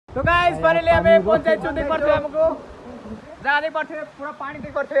तो guys finally हमें पहुंच जाइछु देख परथे हमको जा देख परथे पूरा पानी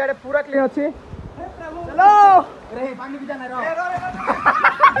देख परथे यार पूरा क्लीन अछि चलो रे पानी भी जाना रो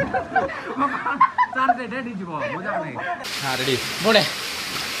चार दे रेडी जीवो मजा नहीं हां रेडी बोले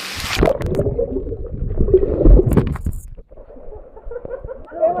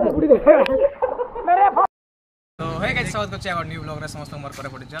तो हे गाइस स्वागत करछि आवर न्यू ब्लॉग रे समस्त मोर करे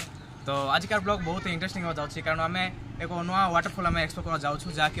पड़ि तो आज का ब्लॉग बहुत ही इंटरेस्टिंग हो जाउछि कारण हमें एको नवा वाटरफॉल हमें एक्सप्लोर कर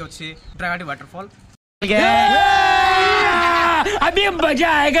जाउछु जाके अछि पुत्राघाटी वाटरफॉल अभी मजा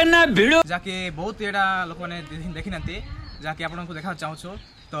आएगा ना वीडियो जाके बहुत एडा लोक ने देखि नथि जाके आपन को देखा चाहछु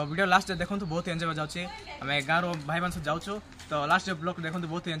तो वीडियो लास्ट देखंतु बहुत एंजॉय हो जाउछि हमें गारो भाई बहन से जाउछु तो लास्ट ब्लॉग देखंतु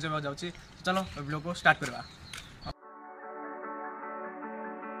बहुत एंजॉय हो जाउछि तो चलो ब्लॉग को स्टार्ट करबा।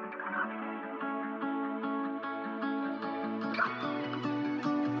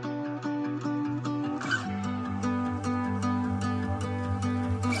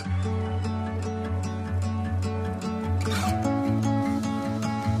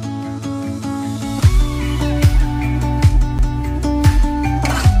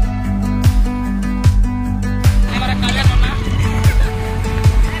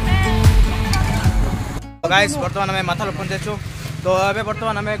 गाइस वर्तमान हमें माथा लोग पहुंचे तो अबे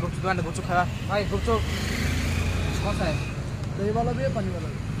वर्तमान हमें गुपचुप खावा भाई गुपचुप कौन सा है दही वाला भी है पानी वाला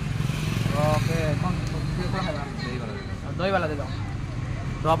भी ओके कौन खावा दही वाला दे दो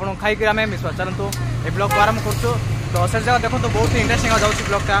तो आपण खाई के हमें मिसवा चलंतु ए ब्लॉग को आरंभ करछु तो से जगह देखो तो बहुत ही इंटरेस्टिंग हो जाउछि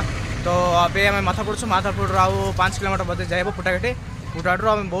ब्लॉग का तो अबे हमें माथा पड़छु माथापुर राउ 5 किलोमीटर बदे जाइबो पुटाघाटी पुटाघाटी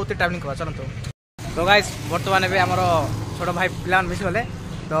हम बहुत ही ट्रैवलिंग करवा चलंतु तो गाइस वर्तमान बे हमरो छोटो भाई प्लान मिस होले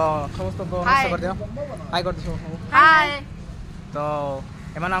तो समस्त को नमस्कार कर दियो हाय कर दियो हाय तो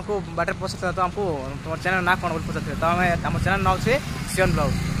एमान हमको वाटर प्रोसेस तो हमको तुम्हार चैनल ना कोन बोल पूछते तो हमें हमर चैनल नाम छे सियन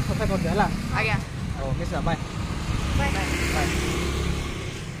ब्लॉग सब्सक्राइब कर दे हला आज्ञा ओ मिस बाय बाय बाय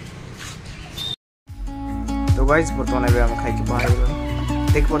तो गाइस वर्तमान बे हम खाइ के बाहर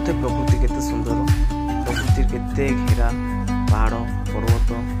देख पड़ते प्रकृति केते सुंदर प्रकृति केते घेरा पहाड़ पर्वत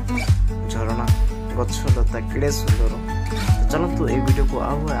झरना गछ लता केड़े सुंदर चलतु ए वीडियो को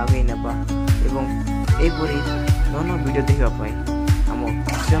आगे नेबा एवं एपरी नन वीडियो देखा पाई हम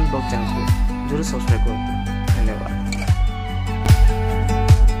सियन ब्लॉग चैनल को जरूर सब्सक्राइब करते धन्यवाद।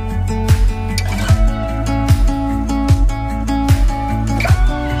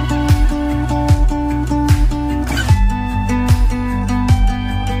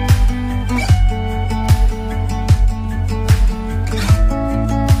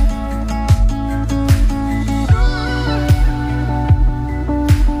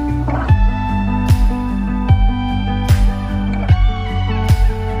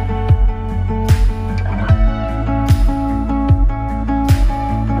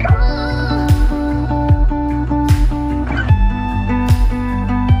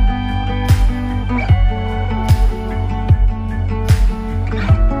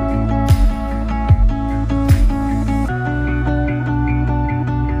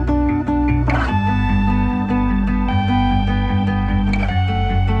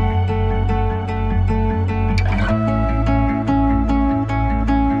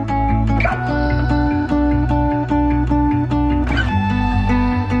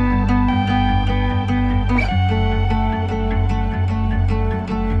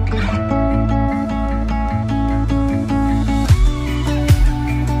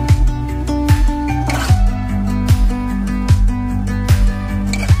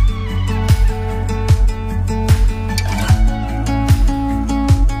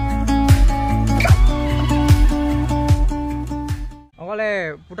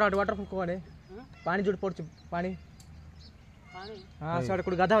 पुत्राघाटी वाटरफॉल को आने पानी जोड़ पड़ पानी पानी हां साडे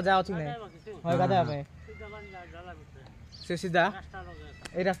कोड गाधा जा अछि नै होय गाधा पे से सीधा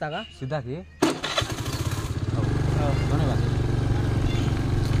ए रास्ता का सीधा की धन्यवाद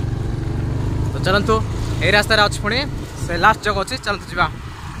तो चलंतु ए रास्ता रा अछि पुणी से लास्ट जगह अछि चलंतु जिबा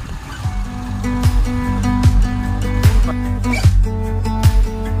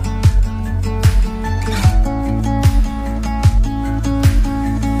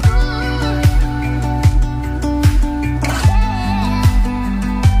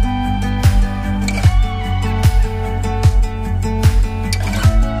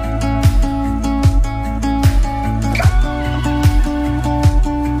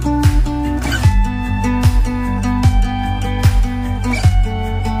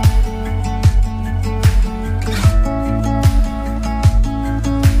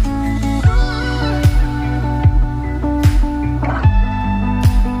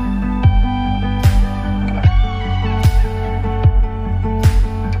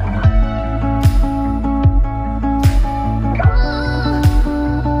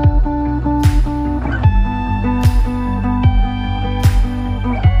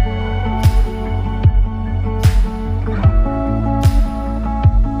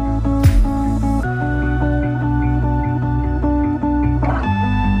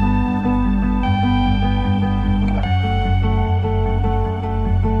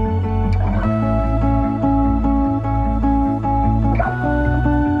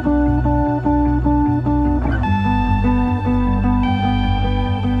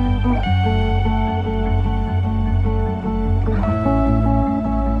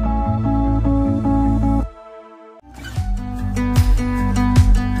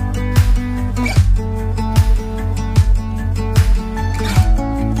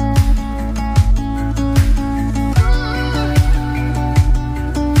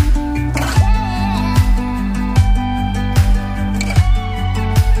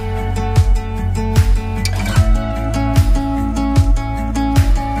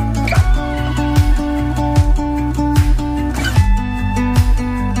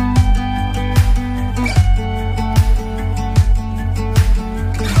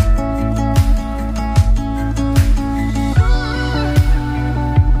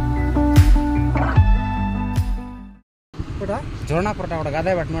झरना परटा गोटे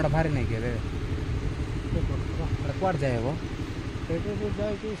गाधे बाट गोटे भारी नहीं के कुआड़ जाए वो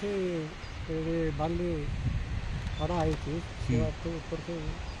बाली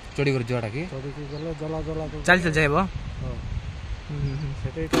चढ़ी कर जोड़ा की जला जला चल चल जाए वो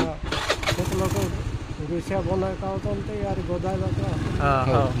लोग रुसिया बोला यार गोदा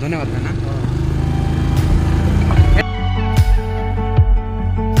धन्यवाद ना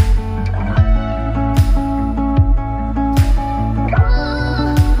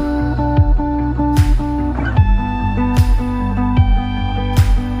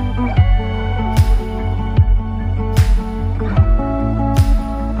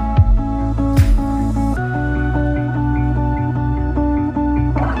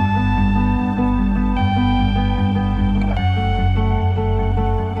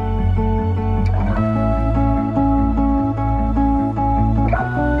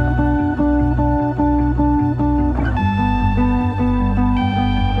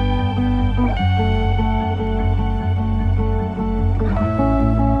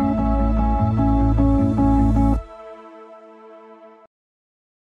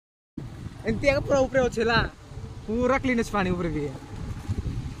एंती पूरा ऊपर अच्छेला पूरा क्लीन अच्छे पानी ऊपर भी है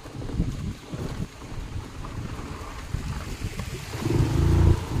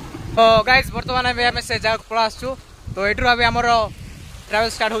तो गाइस बर्तमान आम से जगह पड़ा आसु तो ये आम ट्रावेल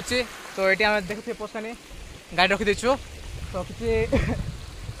स्टार्ट होची तो ये आम देखते पोस्टानी गाड़ी रखी देचु तो किसी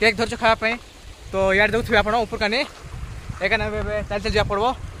केक धरचु खावाई तो यार देखुए आप ऊपर कानी एक चल चल जा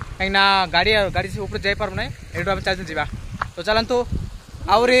पड़ो कहीं गाड़ी गाड़ी से ऊपर जापर ना ये चल चल जा तो चलतु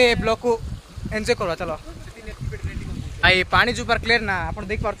आहरी ब्लॉक को एंजॉय करो चलो आई पानी जो क्लियर ना आप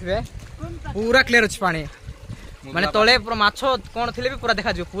देख पारे पूरा क्लियर अच्छे पानी माने तले पूरा माछ कौन थे भी पूरा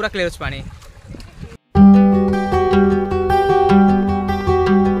देखा पूरा क्लियर अच्छे पानी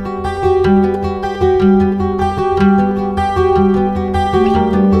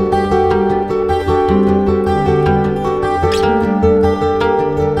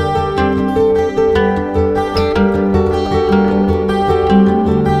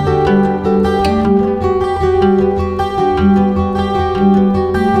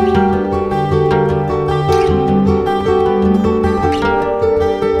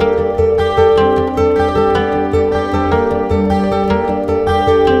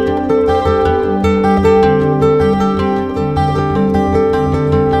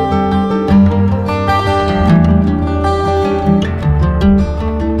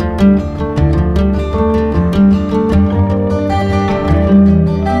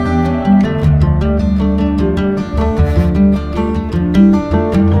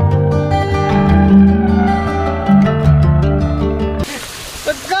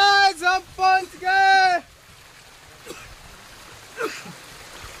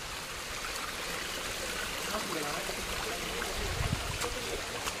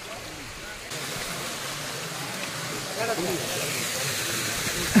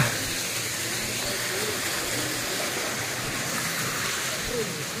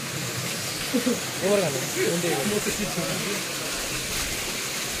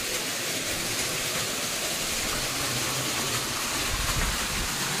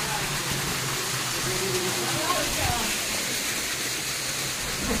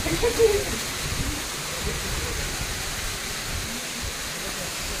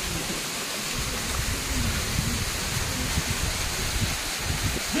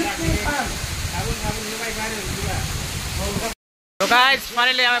तो गाइस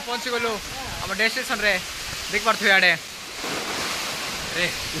फाइनली हमें पहुंची गलु हम डेस्टिनेशन रे देख पारथु याडे रे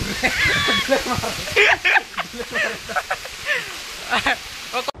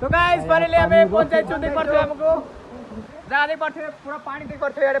तो गाइस फाइनली हमें पहुंचे छु देख पारथु हमको जा देख पारथु पूरा पानी देख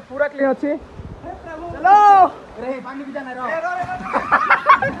पारथु याडे पूरा क्लीन अछि चलो रे पानी भी जाना रो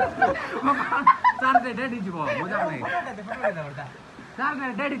चार दे डेडी जीवो मजा नहीं चार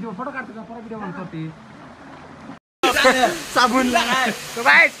दे डेडी जीवो फोटो काट के पूरा वीडियो बन करती साबुन लगाए तो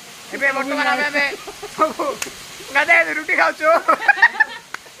गाइस एबे वर्तमान हमें गादे रोटी खाउछु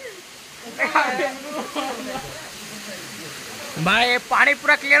भाई पानी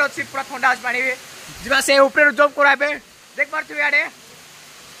पूरा क्लियर अछि पूरा ठंडा अछि पानी जिबा से ऊपर जॉब कराबे देख पारथु याडे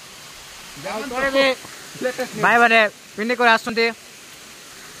भाई माने पिन्नी कर आछंती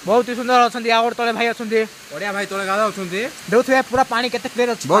बहुत ही सुंदर अछंती आवर तळे भाई अछंती ओडिया भाई तळे गादा अछंती देखथु पूरा पानी केते क्लियर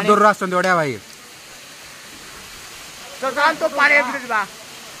अछि बहुत दूर आछंती ओडिया भाई तो जान तो पानी एक दिबा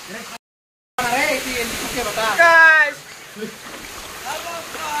अरे एती के बता गाइस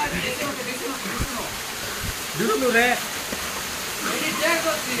दुनु रे एडी टैग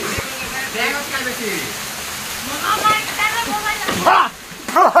होती टैग का बेसी मना मार के मोबाइल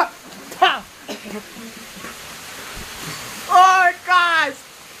ओए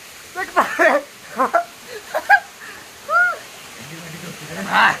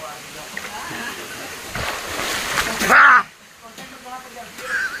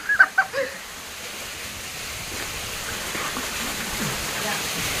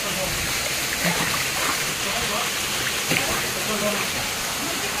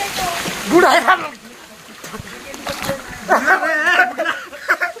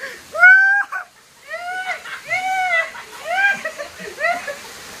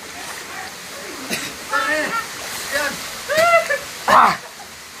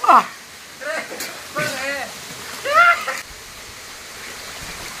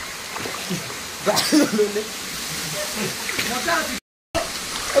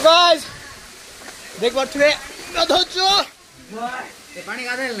गाइस देख पारे गाधोचु पानी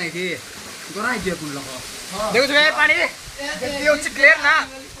गाधेल नहीं कि गराई दियो पुन लोग देखु पानी जति होछि क्लियर ना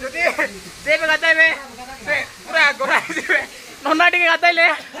जति देबे गाधैबे पूरा गराई दिबे नन्ना टिके गाधैले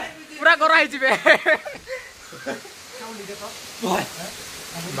पूरा गराई जिबे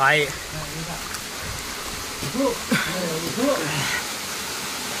भाई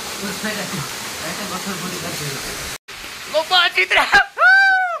गोपा चित्रा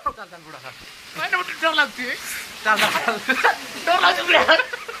चल बुढ़ा मैंने डर लगती है चल डर लगती है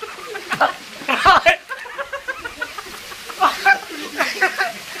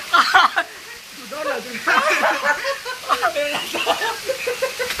डर लगती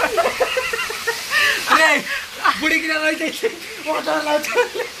अरे बुढ़ी की लड़ाई देखी वो डर लगती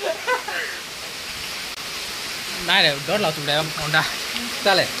नहीं रे डर लगती है होंडा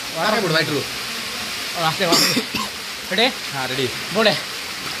चले वहाँ बुढ़ भाई ट्रू और आस्ते रेडी हाँ रेडी बोले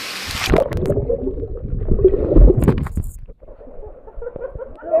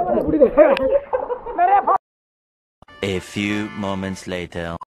A few moments later.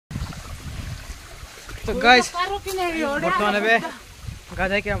 तो गाइस बर्तमान ଏବେ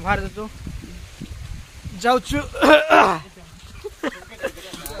गाधै के बाहर जाऊ जाउछु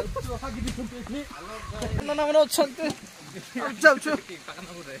नना मन अछन्ते जाउछु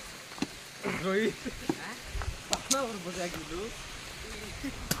रोई पाना और बजा किलो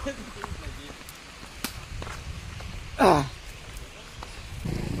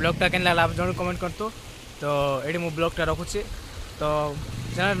ब्लॉग टा केन लागला आप जरूर कमेंट करतो तो एडी मु ब्लॉग टा रखुची तो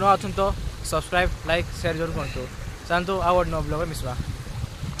चैनल न अछन तो सब्सक्राइब लाइक शेयर जरूर करतो जानतो आवर नो ब्लॉग मिसवा।